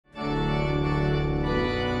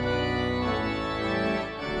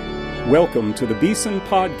Welcome to the Beeson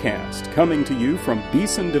Podcast, coming to you from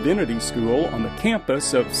Beeson Divinity School on the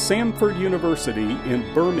campus of Samford University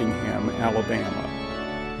in Birmingham,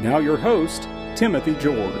 Alabama. Now your host, Timothy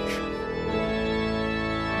George.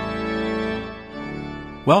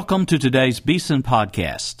 Welcome to today's Beeson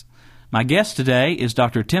Podcast. My guest today is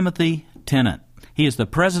Dr. Timothy Tennant. He is the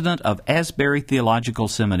president of Asbury Theological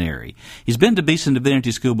Seminary. He's been to Beeson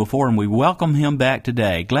Divinity School before, and we welcome him back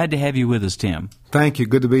today. Glad to have you with us, Tim. Thank you.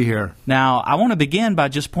 Good to be here. Now, I want to begin by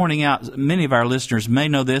just pointing out, many of our listeners may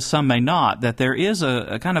know this, some may not, that there is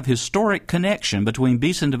a kind of historic connection between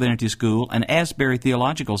Beeson Divinity School and Asbury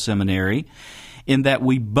Theological Seminary, in that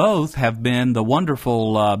we both have been the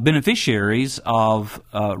wonderful beneficiaries of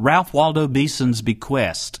Ralph Waldo Beeson's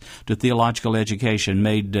bequest to theological education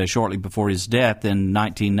made shortly before his death in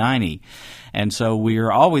 1990. And so we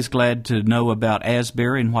are always glad to know about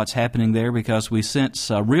Asbury and what's happening there, because we sense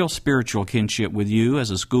a real spiritual kinship with you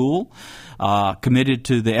as a school, committed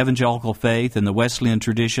to the evangelical faith and the Wesleyan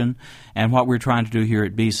tradition, and what we're trying to do here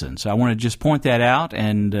at Beeson. So I want to just point that out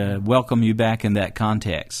and welcome you back in that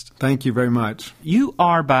context. Thank you very much. You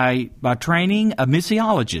are, by training, a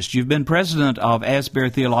missiologist. You've been president of Asbury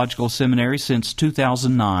Theological Seminary since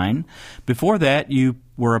 2009. Before that, you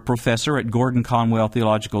were a professor at Gordon Conwell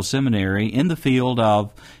Theological Seminary in the field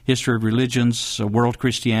of history of religions, world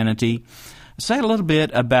Christianity. Say a little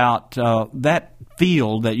bit about that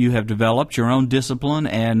field that you have developed, your own discipline,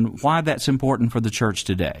 and why that's important for the church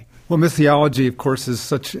today. Well, missiology, of course, is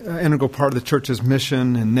such an integral part of the church's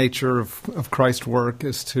mission and nature of Christ's work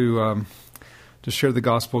is to share the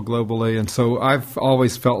gospel globally. And so I've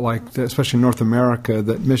always felt like, especially in North America,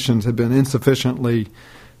 that missions have been insufficiently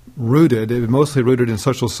rooted. It was mostly rooted in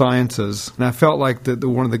social sciences. And I felt like that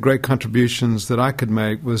one of the great contributions that I could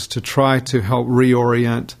make was to try to help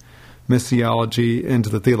reorient missiology into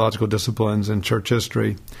the theological disciplines in church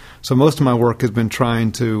history. So most of my work has been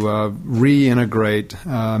trying to reintegrate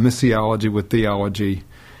missiology with theology.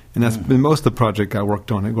 And that's been most of the project I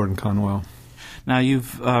worked on at Gordon Conwell. Now,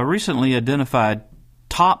 you've recently identified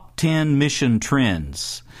top 10 mission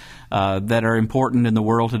trends that are important in the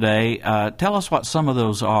world today. Tell us what some of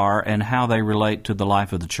those are and how they relate to the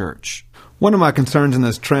life of the church. One of my concerns in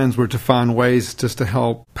those trends were to find ways just to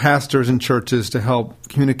help pastors and churches to help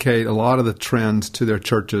communicate a lot of the trends to their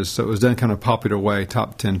churches. So it was done kind of a popular way,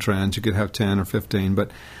 top 10 trends. You could have 10 or 15. But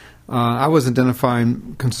I was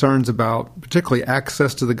identifying concerns about particularly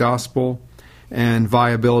access to the gospel and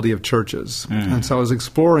viability of churches. And so I was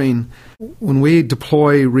exploring, when we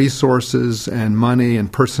deploy resources and money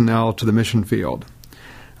and personnel to the mission field,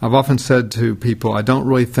 I've often said to people, I don't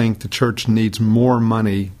really think the church needs more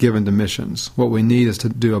money given to missions. What we need is to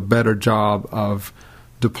do a better job of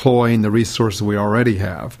deploying the resources we already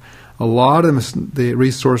have. A lot of the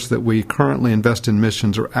resources that we currently invest in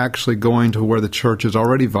missions are actually going to where the church is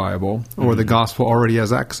already viable or the gospel already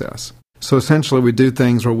has access. So essentially we do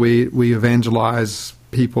things where we evangelize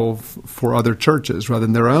people for other churches rather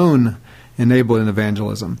than their own enabling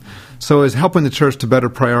evangelism. So it's helping the church to better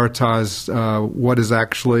prioritize what is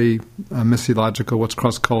actually missiological, what's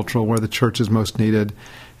cross-cultural, where the church is most needed.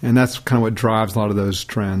 And that's kind of what drives a lot of those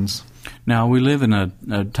trends. Now, we live in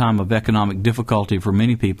a time of economic difficulty for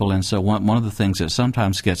many people, and so one of the things that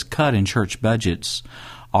sometimes gets cut in church budgets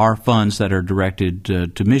are funds that are directed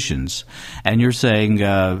to missions. And you're saying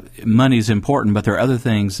money is important, but there are other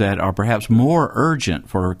things that are perhaps more urgent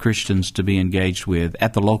for Christians to be engaged with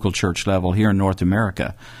at the local church level here in North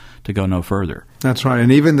America to go no further. That's right.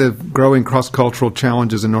 And even the growing cross-cultural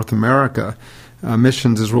challenges in North America,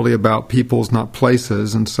 missions is really about peoples, not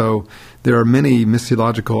places. And so there are many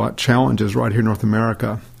missiological challenges right here in North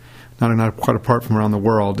America, not quite apart from around the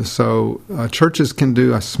world. So churches can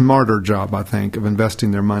do a smarter job, I think, of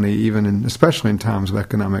investing their money, especially in times of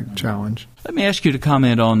economic challenge. Let me ask you to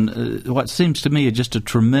comment on what seems to me just a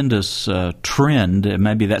tremendous trend, and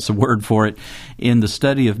maybe that's a word for it, in the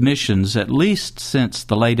study of missions, at least since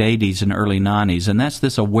the late 80s and early 90s, and that's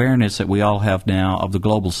this awareness that we all have now of the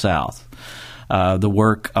Global South. The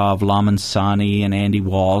work of Laman Sani and Andy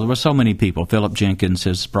Wall. There were so many people. Philip Jenkins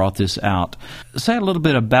has brought this out. Say a little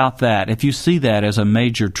bit about that, if you see that as a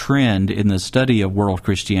major trend in the study of world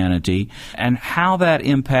Christianity, and how that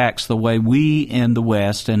impacts the way we in the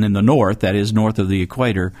West and in the North, that is north of the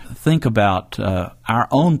equator, think about our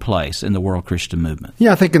own place in the world Christian movement.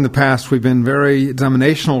 Yeah, I think in the past we've been very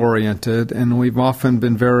denominational-oriented, and we've often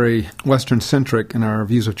been very Western-centric in our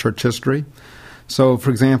views of church history. So, for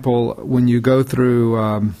example, when you go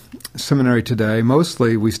through seminary today,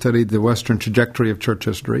 mostly we study the Western trajectory of church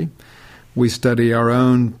history. We study our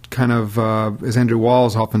own kind of, as Andrew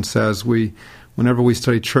Walls often says, when whenever we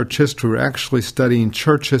study church history, we're actually studying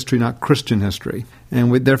church history, not Christian history.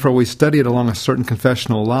 And therefore, we study it along a certain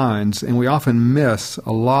confessional lines, and we often miss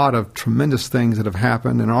a lot of tremendous things that have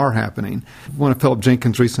happened and are happening. One of Philip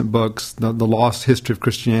Jenkins' recent books, The Lost History of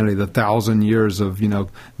Christianity, the 1,000 years of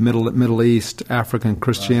Middle East, African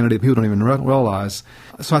Christianity, people don't even realize.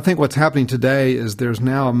 So I think what's happening today is there's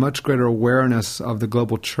now a much greater awareness of the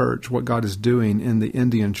global church, what God is doing in the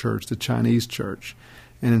Indian church, the Chinese church,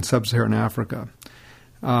 and in sub-Saharan Africa.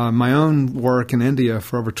 My own work in India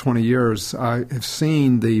for over 20 years, I have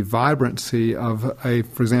seen the vibrancy of,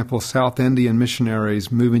 for example, South Indian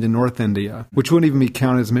missionaries moving to North India, which wouldn't even be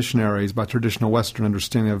counted as missionaries by traditional Western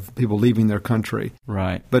understanding of people leaving their country.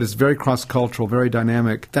 Right. But it's very cross-cultural, very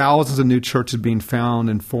dynamic. Thousands of new churches being found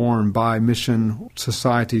and formed by mission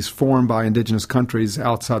societies formed by indigenous countries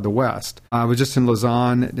outside the West. I was just in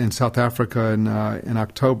Lausanne in South Africa in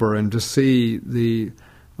October, and to see the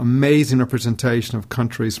amazing representation of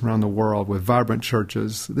countries from around the world with vibrant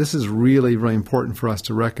churches. This is really, really important for us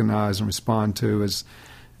to recognize and respond to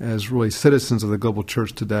as really citizens of the global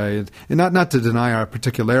church today. And not to deny our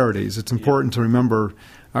particularities. It's important to remember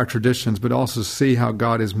our traditions, but also see how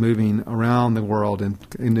God is moving around the world in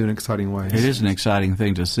new and exciting ways. It is an exciting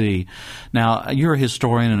thing to see. Now, you're a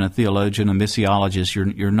historian and a theologian, a missiologist.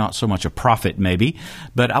 You're not so much a prophet, maybe,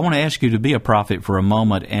 but I want to ask you to be a prophet for a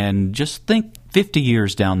moment and just think 50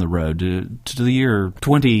 years down the road to the year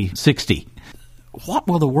 2060. What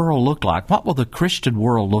will the world look like? What will the Christian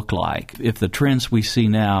world look like if the trends we see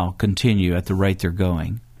now continue at the rate they're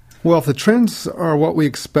going? Well, if the trends are what we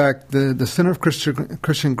expect, the center of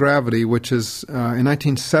Christian gravity, which is in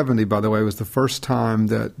 1970, by the way, was the first time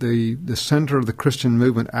that the center of the Christian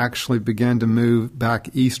movement actually began to move back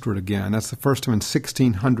eastward again. That's the first time in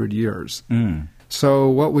 1,600 years. So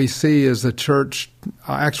what we see is the church,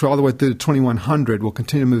 actually all the way through to 2100, will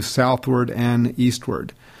continue to move southward and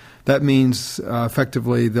eastward. That means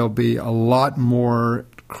effectively there'll be a lot more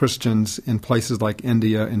Christians in places like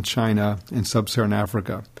India and China and sub-Saharan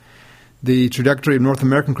Africa. The trajectory of North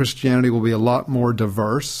American Christianity will be a lot more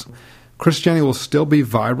diverse. Christianity will still be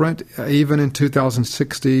vibrant. Even in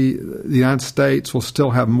 2060, the United States will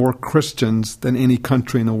still have more Christians than any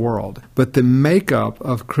country in the world. But the makeup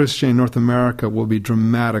of Christianity in North America will be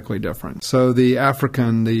dramatically different. So the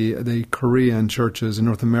African, the Korean churches in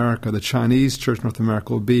North America, the Chinese church in North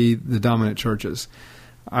America will be the dominant churches.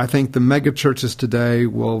 I think the mega churches today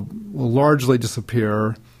will largely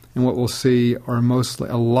disappear, and what we'll see are mostly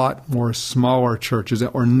a lot more smaller churches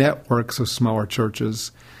or networks of smaller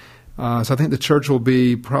churches. So I think the church will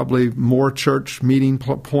be probably more church meeting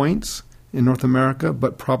points in North America,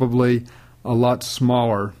 but probably a lot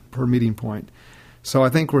smaller per meeting point. So I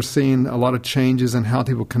think we're seeing a lot of changes in how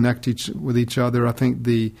people connect with each other. I think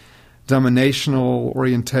the denominational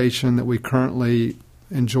orientation that we currently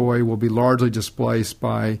enjoy will be largely displaced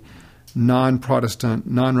by non-Protestant,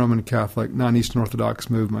 non-Roman Catholic, non-Eastern Orthodox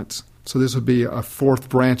movements. So this would be a fourth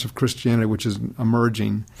branch of Christianity which is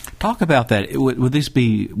emerging. Talk about that. Would this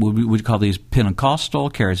be, would you call these Pentecostal,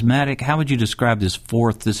 charismatic? How would you describe this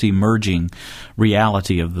this emerging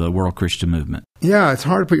reality of the world Christian movement? Yeah, it's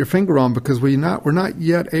hard to put your finger on because we're not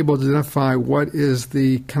yet able to identify what is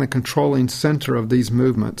the kind of controlling center of these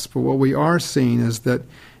movements. But what we are seeing is that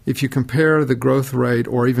if you compare the growth rate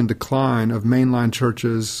or even decline of mainline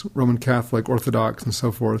churches, Roman Catholic, Orthodox, and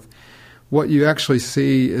so forth, what you actually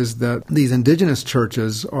see is that these indigenous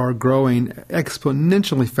churches are growing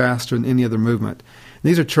exponentially faster than any other movement.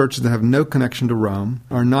 These are churches that have no connection to Rome,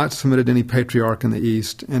 are not submitted to any patriarch in the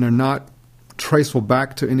East, and are not traceable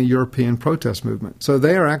back to any European protest movement. So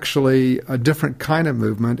they are actually a different kind of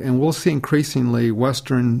movement, and we'll see increasingly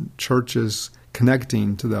Western churches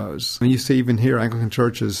connecting to those. I mean, you see even here Anglican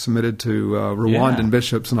churches submitted to Rwandan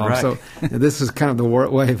bishops and all. Right. So this is kind of the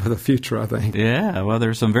wave of the future, I think. Yeah, well,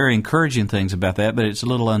 there's some very encouraging things about that, but it's a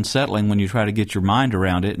little unsettling when you try to get your mind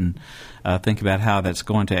around it and think about how that's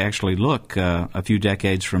going to actually look a few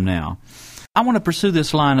decades from now. I want to pursue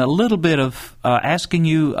this line a little bit of asking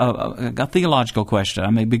you a theological question.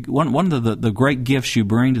 I mean, one of the great gifts you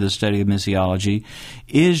bring to the study of missiology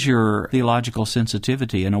is your theological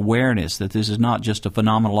sensitivity and awareness that this is not just a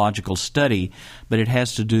phenomenological study, but it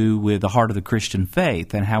has to do with the heart of the Christian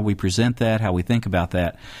faith and how we present that, how we think about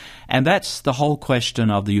that. And that's the whole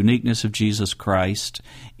question of the uniqueness of Jesus Christ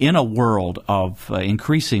in a world of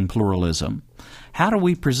increasing pluralism. How do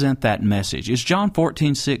we present that message? Is John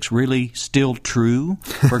 14:6 really still true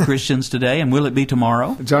for Christians today, and will it be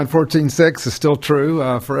tomorrow? John 14:6 is still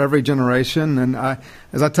true for every generation. And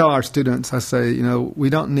as I tell our students, I say, we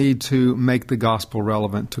don't need to make the gospel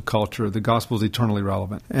relevant to culture. The gospel is eternally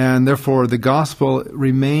relevant. And therefore, the gospel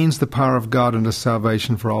remains the power of God unto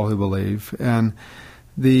salvation for all who believe. And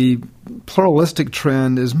the pluralistic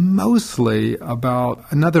trend is mostly about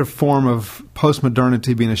another form of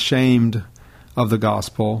postmodernity being ashamed of the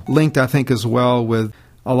gospel, linked, I think, as well with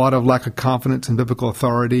a lot of lack of confidence in biblical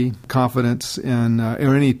authority, confidence in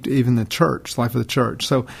even the church, life of the church.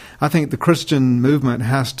 So I think the Christian movement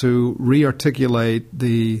has to re-articulate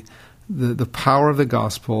the power of the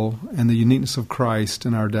gospel and the uniqueness of Christ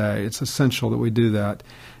in our day. It's essential that we do that.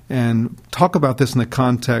 And talk about this in the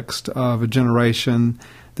context of a generation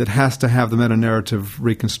that has to have the meta-narrative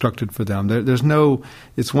reconstructed for them.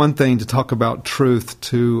 It's one thing to talk about truth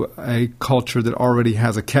to a culture that already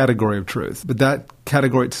has a category of truth, but that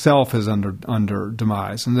category itself is under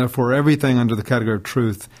demise, and therefore everything under the category of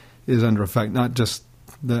truth is under effect, not just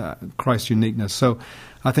the Christ's uniqueness. So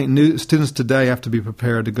I think new students today have to be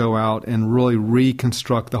prepared to go out and really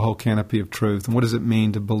reconstruct the whole canopy of truth. And what does it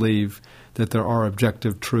mean to believe that there are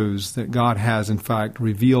objective truths, that God has, in fact,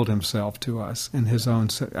 revealed himself to us in his own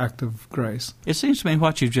act of grace? It seems to me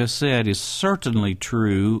what you've just said is certainly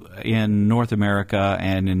true in North America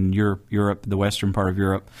and in Europe, the western part of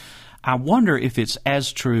Europe. I wonder if it's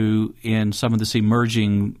as true in some of this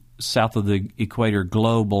emerging south of the equator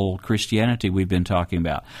global Christianity we've been talking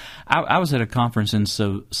about. I was at a conference in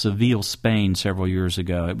Seville, Spain several years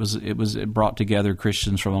ago. It brought together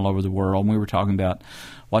Christians from all over the world, and we were talking about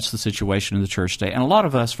what's the situation in the church today. And a lot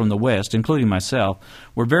of us from the West, including myself,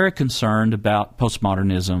 were very concerned about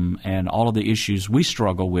postmodernism and all of the issues we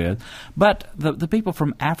struggle with. But the people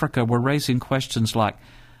from Africa were raising questions like,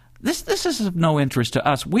 this is of no interest to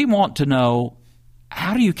us. We want to know,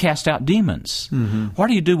 how do you cast out demons? Mm-hmm. What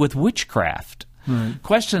do you do with witchcraft? Right.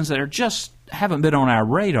 Questions that just haven't been on our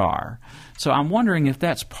radar. So I'm wondering if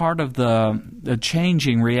that's part of the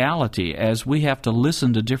changing reality as we have to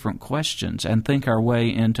listen to different questions and think our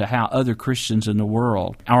way into how other Christians in the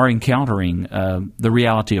world are encountering the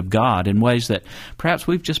reality of God in ways that perhaps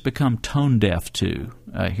we've just become tone deaf to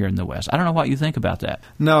here in the West. I don't know what you think about that.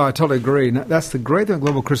 No, I totally agree. That's the great thing with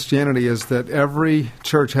global Christianity is that every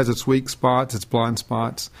church has its weak spots, its blind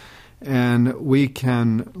spots, and we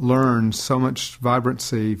can learn so much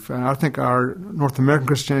vibrancy. I think our North American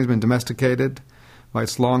Christianity has been domesticated by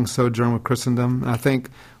its long sojourn with Christendom. And I think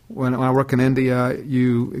when I work in India,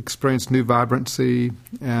 you experience new vibrancy.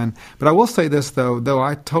 But I will say this, though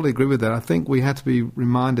I totally agree with that, I think we have to be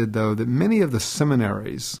reminded, though, that many of the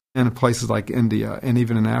seminaries in places like India and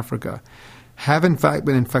even in Africa have in fact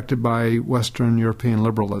been infected by Western European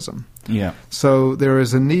liberalism. Yeah. So there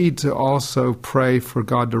is a need to also pray for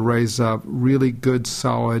God to raise up really good,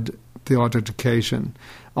 solid theological education.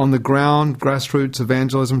 On the ground, grassroots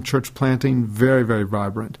evangelism, church planting, very, very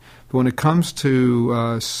vibrant. But when it comes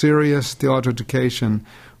to serious theological education,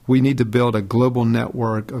 we need to build a global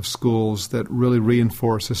network of schools that really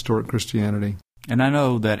reinforce historic Christianity. And I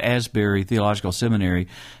know that Asbury Theological Seminary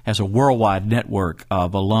has a worldwide network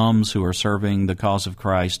of alums who are serving the cause of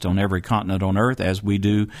Christ on every continent on earth, as we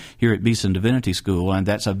do here at Beeson Divinity School, and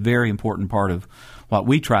that's a very important part of what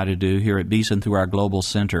we try to do here at Beeson through our Global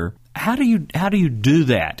Center. How do you do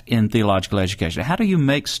that in theological education? How do you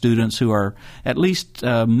make students who are at least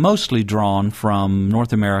mostly drawn from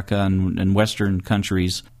North America and Western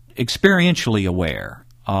countries experientially aware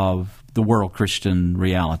of the world Christian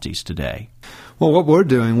realities today? Well, what we're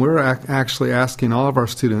doing, we're actually asking all of our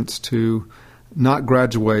students to not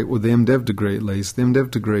graduate with the MDiv degree, at least, the MDiv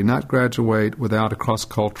degree, not graduate without a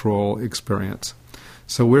cross-cultural experience.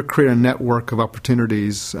 So we're creating a network of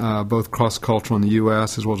opportunities, both cross-cultural in the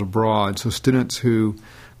U.S. as well as abroad. So students who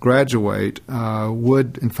graduate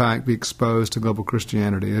would, in fact, be exposed to global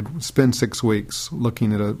Christianity. They'd spend 6 weeks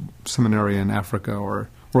looking at a seminary in Africa or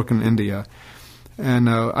working in India. And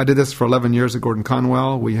I did this for 11 years at Gordon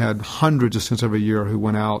Conwell. We had hundreds of students every year who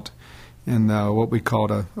went out in what we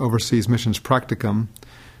called a overseas missions practicum.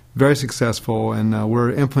 Very successful, and we're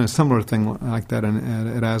implementing a similar thing like that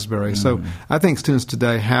at Asbury. Mm-hmm. So I think students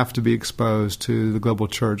today have to be exposed to the global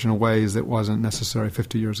church in ways that wasn't necessary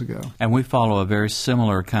 50 years ago. And we follow a very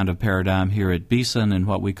similar kind of paradigm here at Beeson in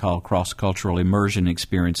what we call cross-cultural immersion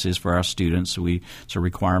experiences for our students. It's a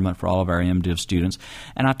requirement for all of our MDiv students.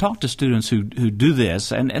 And I talk to students who do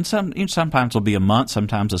this, and sometimes it'll be a month,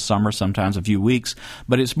 sometimes a summer, sometimes a few weeks,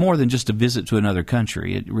 but it's more than just a visit to another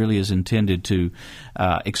country. It really is intended to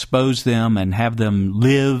expose them and have them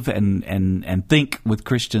live and think with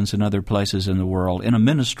Christians in other places in the world in a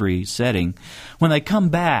ministry setting, when they come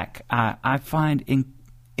back, I find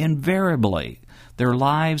invariably their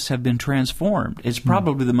lives have been transformed. It's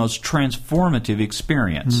probably the most transformative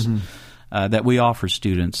experience that we offer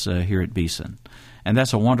students here at Beeson. And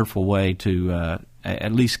that's a wonderful way to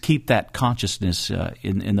at least keep that consciousness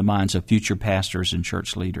in the minds of future pastors and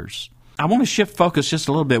church leaders. I want to shift focus just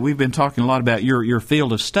a little bit. We've been talking a lot about your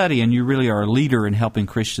field of study, and you really are a leader in helping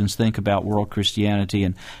Christians think about world Christianity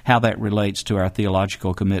and how that relates to our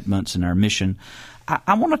theological commitments and our mission.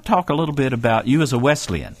 I want to talk a little bit about you as a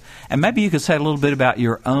Wesleyan, and maybe you could say a little bit about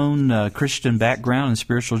your own Christian background and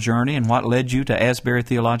spiritual journey and what led you to Asbury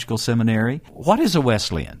Theological Seminary. What is a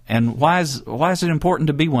Wesleyan, and why is it important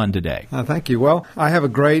to be one today? Thank you. Well, I have a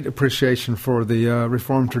great appreciation for the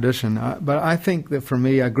Reformed tradition, but I think that for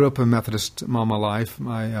me, I grew up a Methodist all my life.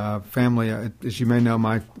 My family, as you may know,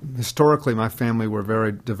 historically my family were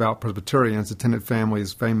very devout Presbyterians. The Tennant family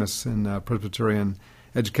is famous in Presbyterian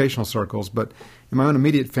educational circles, but in my own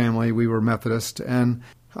immediate family, we were Methodist, and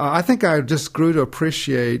I think I just grew to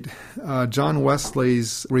appreciate John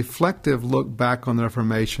Wesley's reflective look back on the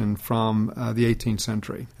Reformation from the 18th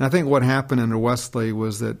century. And I think what happened under Wesley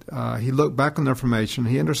was that he looked back on the Reformation.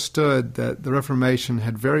 He understood that the Reformation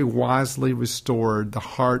had very wisely restored the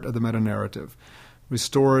heart of the meta-narrative,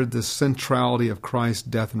 restored the centrality of Christ's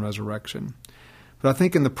death and resurrection. But I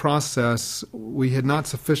think in the process, we had not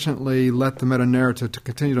sufficiently let the meta-narrative to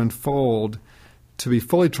continue to unfold to be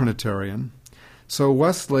fully Trinitarian. So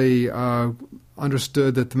Wesley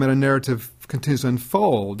understood that the meta-narrative continues to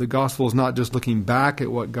unfold. The gospel is not just looking back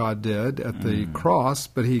at what God did at the cross,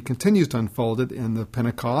 but he continues to unfold it in the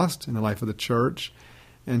Pentecost, in the life of the church,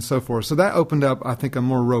 and so forth. So that opened up, I think, a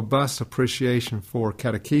more robust appreciation for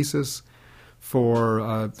catechesis,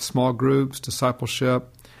 for small groups,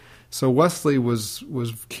 discipleship. So Wesley was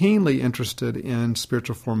keenly interested in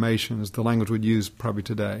spiritual formation, is the language we'd use probably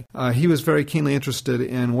today. He was very keenly interested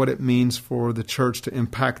in what it means for the church to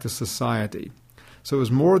impact the society. So it was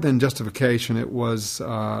more than justification; it was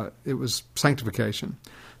sanctification.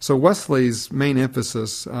 So Wesley's main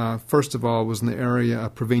emphasis, first of all, was in the area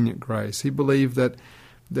of prevenient grace. He believed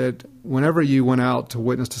that whenever you went out to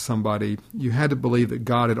witness to somebody, you had to believe that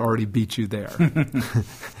God had already beat you there.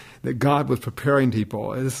 That God was preparing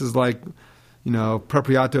people. This is like,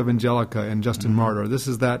 Preparatio Evangelica and Justin Martyr. This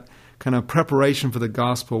is that kind of preparation for the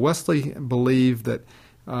gospel. Wesley believed that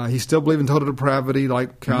he still believed in total depravity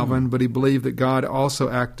like Calvin, but he believed that God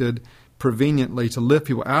also acted preveniently to lift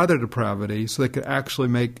people out of their depravity so they could actually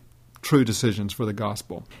make true decisions for the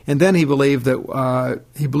gospel. And then he believed that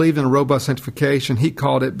he believed in a robust sanctification. He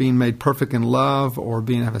called it being made perfect in love or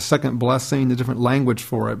have a second blessing, a different language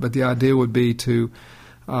for it. But the idea would be to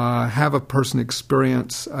have a person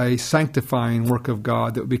experience a sanctifying work of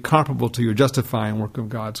God that would be comparable to your justifying work of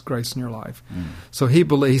God's grace in your life. So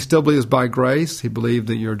he still believes by grace. He believed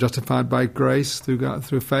that you're justified by grace through God,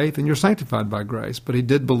 through faith, and you're sanctified by grace. But he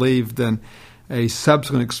did believe then a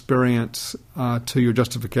subsequent experience to your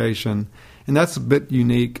justification. And that's a bit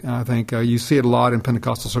unique, I think. You see it a lot in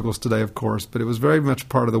Pentecostal circles today, of course, but it was very much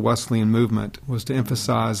part of the Wesleyan movement, was to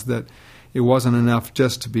emphasize that it wasn't enough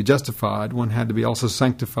just to be justified. One had to be also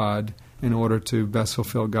sanctified in order to best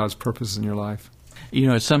fulfill God's purpose in your life.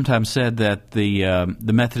 It's sometimes said that the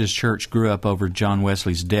Methodist Church grew up over John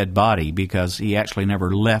Wesley's dead body because he actually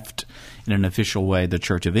never left in an official way the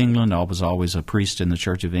Church of England. I was always a priest in the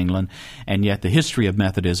Church of England. And yet the history of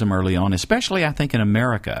Methodism early on, especially I think in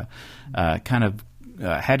America, kind of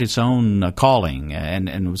had its own calling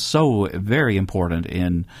and was so very important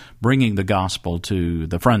in bringing the gospel to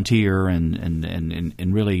the frontier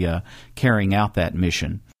and really carrying out that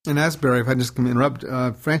mission. In Asbury, if I just can interrupt,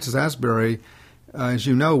 Francis Asbury, as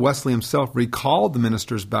you know, Wesley himself recalled the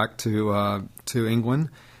ministers back to England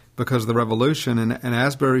because of the Revolution, and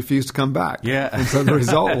Asbury refused to come back. Yeah. And so the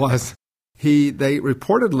result was he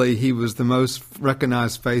was the most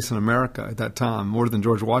recognized face in America at that time, more than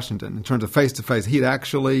George Washington, in terms of face-to-face. He'd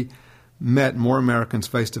actually met more Americans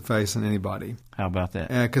face-to-face than anybody. How about that?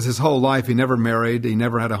 Because his whole life, he never married, he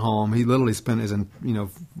never had a home. He literally spent his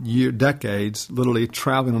decades literally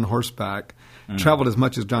traveling on horseback, traveled as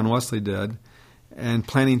much as John Wesley did, and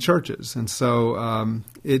planting churches. And so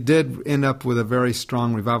it did end up with a very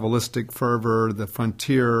strong revivalistic fervor. The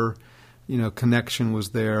frontier connection was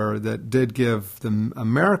there that did give the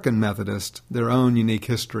American Methodist their own unique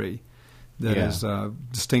history that is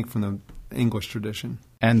distinct from the English tradition.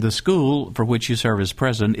 And the school for which you serve as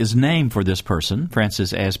president is named for this person,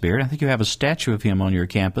 Francis Asbury. I think you have a statue of him on your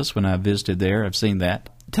campus. When I visited there, I've seen that.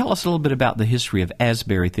 Tell us a little bit about the history of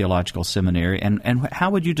Asbury Theological Seminary, and how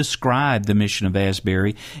would you describe the mission of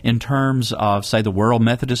Asbury in terms of, say, the World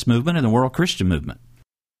Methodist Movement and the World Christian Movement?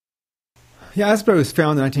 Yeah, Asbury was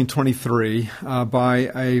founded in 1923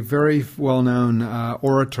 by a very well-known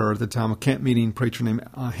orator at the time, a camp meeting preacher named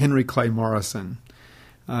Henry Clay Morrison.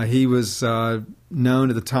 He was known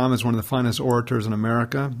at the time as one of the finest orators in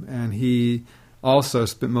America, and he also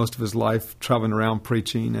spent most of his life traveling around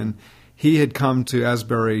preaching. And he had come to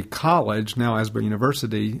Asbury College, now Asbury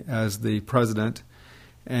University, as the president,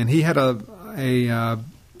 and he had a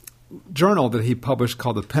journal that he published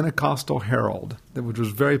called the Pentecostal Herald, which was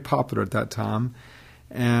very popular at that time,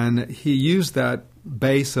 and he used that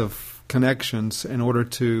base of connections in order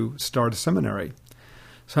to start a seminary.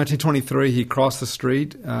 So in 1923, he crossed the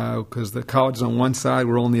street because the college is on one side,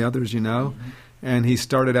 we're on the other, as you know, and he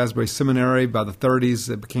started Asbury Seminary. By the 30s,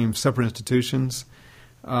 it became separate institutions.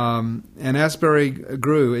 And Asbury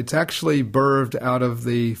grew. It's actually birthed out of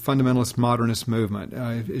the fundamentalist modernist movement.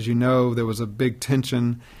 As you know, there was a big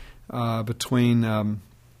tension between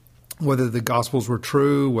whether the Gospels were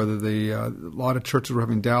true, whether a lot of churches were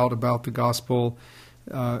having doubt about the Gospel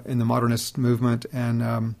in the modernist movement,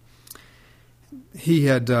 and he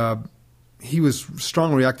was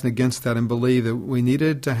strongly reacting against that and believed that we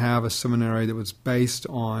needed to have a seminary that was based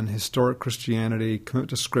on historic Christianity,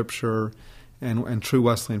 commitment to Scripture, and true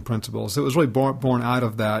Wesleyan principles. It was really born out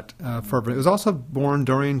of that fervor. It was also born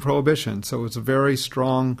during Prohibition, so it was a very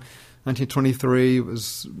strong 1923. It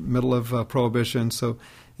was middle of Prohibition, so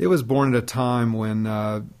it was born at a time when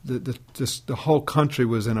the whole country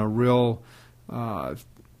was in a real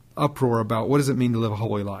uproar about what does it mean to live a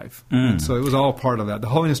holy life. And so it was all part of that. The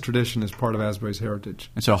holiness tradition is part of Asbury's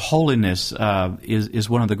heritage. And so holiness is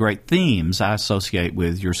one of the great themes I associate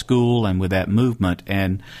with your school and with that movement.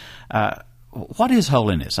 And what is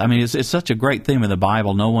holiness? I mean, it's such a great theme in the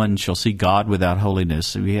Bible. No one shall see God without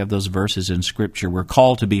holiness. We have those verses in Scripture. We're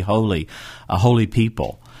called to be holy, a holy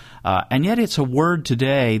people. And yet it's a word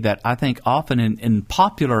today that I think often in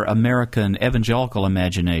popular American evangelical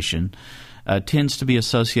imagination tends to be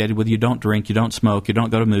associated with you don't drink, you don't smoke, you don't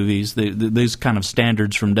go to movies, these kind of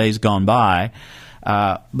standards from days gone by.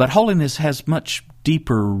 But holiness has much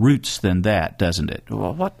deeper roots than that, doesn't it?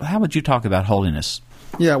 How would you talk about holiness?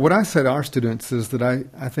 Yeah, what I say to our students is that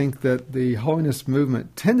I think that the holiness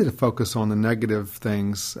movement tended to focus on the negative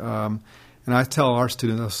things. And I tell our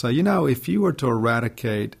students, I'll say, if you were to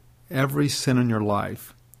eradicate every sin in your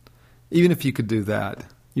life, even if you could do that,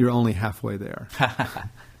 you're only halfway there.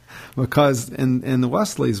 Because in the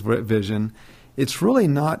Wesley's vision, it's really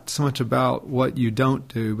not so much about what you don't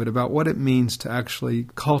do, but about what it means to actually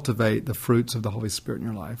cultivate the fruits of the Holy Spirit in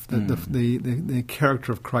your life, the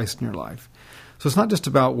character of Christ in your life. So it's not just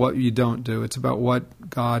about what you don't do, it's about what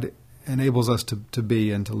God enables us to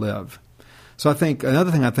be and to live. So I think another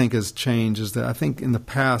thing I think has changed is that I think in the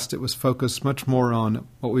past it was focused much more on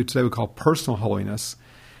what we today would call personal holiness,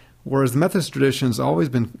 whereas the Methodist tradition has always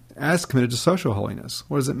been as committed to social holiness.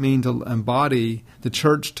 What does it mean to embody the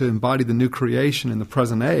church, to embody the new creation in the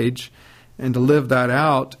present age, and to live that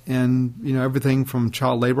out in everything from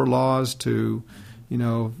child labor laws to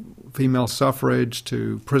female suffrage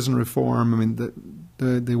to prison reform. I mean,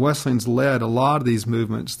 the Wesleyans led a lot of these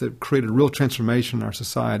movements that created real transformation in our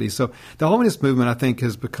society. So the holiness movement, I think,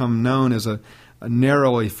 has become known as a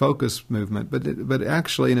narrowly focused movement, but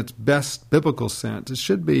actually in its best biblical sense, it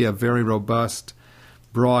should be a very robust,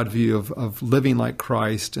 broad view of living like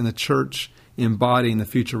Christ and the church embodying the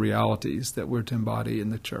future realities that we're to embody in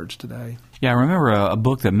the church today. Yeah, I remember a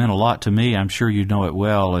book that meant a lot to me, I'm sure you know it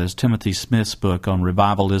well, is Timothy Smith's book on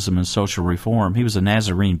revivalism and social reform. He was a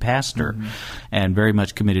Nazarene pastor and very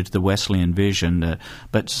much committed to the Wesleyan vision,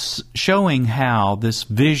 but showing how this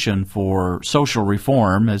vision for social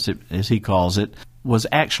reform, as he calls it, was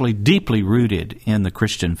actually deeply rooted in the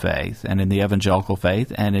Christian faith and in the evangelical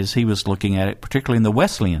faith, and as he was looking at it, particularly in the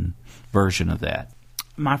Wesleyan version of that.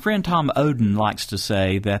 My friend Tom Oden likes to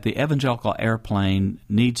say that the evangelical airplane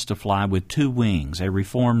needs to fly with two wings, a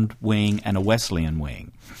Reformed wing and a Wesleyan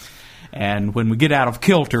wing. And when we get out of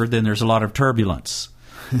kilter, then there's a lot of turbulence.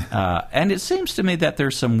 And it seems to me that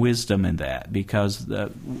there's some wisdom in that, because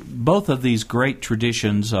both of these great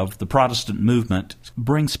traditions of the Protestant movement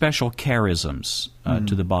bring special charisms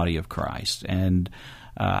to the body of Christ. And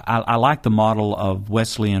I like the model of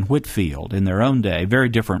Wesley and Whitefield in their own day, very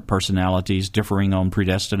different personalities, differing on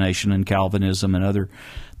predestination and Calvinism and other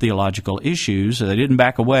theological issues. They didn't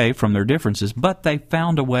back away from their differences, but they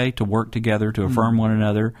found a way to work together to affirm one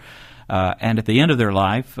another. and at the end of their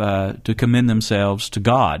life to commend themselves to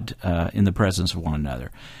God in the presence of one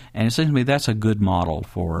another. And it seems to me that's a good model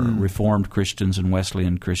for Reformed Christians and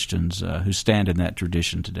Wesleyan Christians who stand in that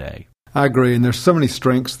tradition today. I agree, and there's so many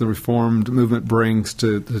strengths the Reformed movement brings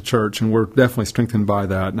to the church, and we're definitely strengthened by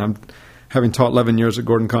that. And I'm having taught 11 years at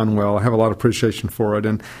Gordon Conwell, I have a lot of appreciation for it.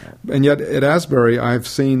 And yet at Asbury, I've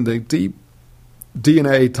seen the deep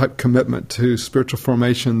DNA-type commitment to spiritual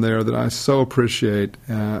formation there that I so appreciate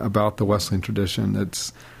about the Wesleyan tradition.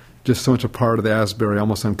 It's just so much a part of the Asbury,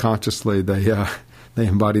 almost unconsciously. They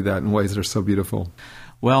embody that in ways that are so beautiful.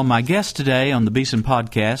 Well, my guest today on the Beeson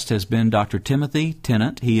Podcast has been Dr. Timothy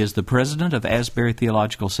Tennant. He is the president of Asbury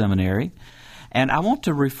Theological Seminary. And I want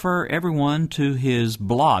to refer everyone to his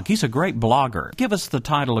blog. He's a great blogger. Give us the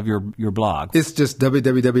title of your blog. It's just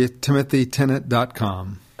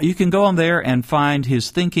www.timothytennant.com. You can go on there and find his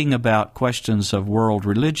thinking about questions of world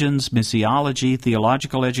religions, missiology,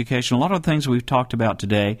 theological education, a lot of the things we've talked about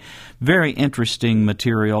today. Very interesting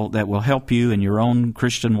material that will help you in your own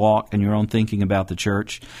Christian walk and your own thinking about the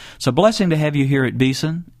church. It's a blessing to have you here at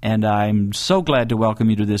Beeson, and I'm so glad to welcome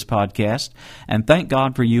you to this podcast. And thank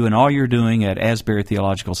God for you and all you're doing at Asbury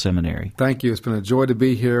Theological Seminary. Thank you. It's been a joy to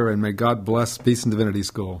be here, and may God bless Beeson Divinity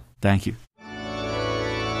School. Thank you.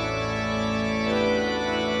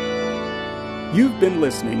 You've been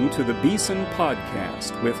listening to the Beeson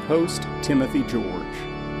Podcast with host Timothy George.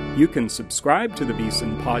 You can subscribe to the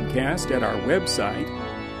Beeson Podcast at our website,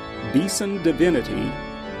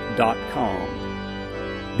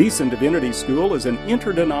 beesondivinity.com. Beeson Divinity School is an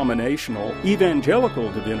interdenominational evangelical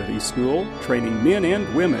divinity school training men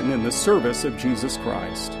and women in the service of Jesus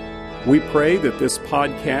Christ. We pray that this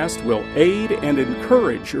podcast will aid and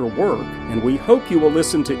encourage your work, and we hope you will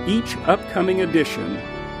listen to each upcoming edition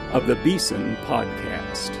of the Beeson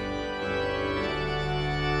Podcast.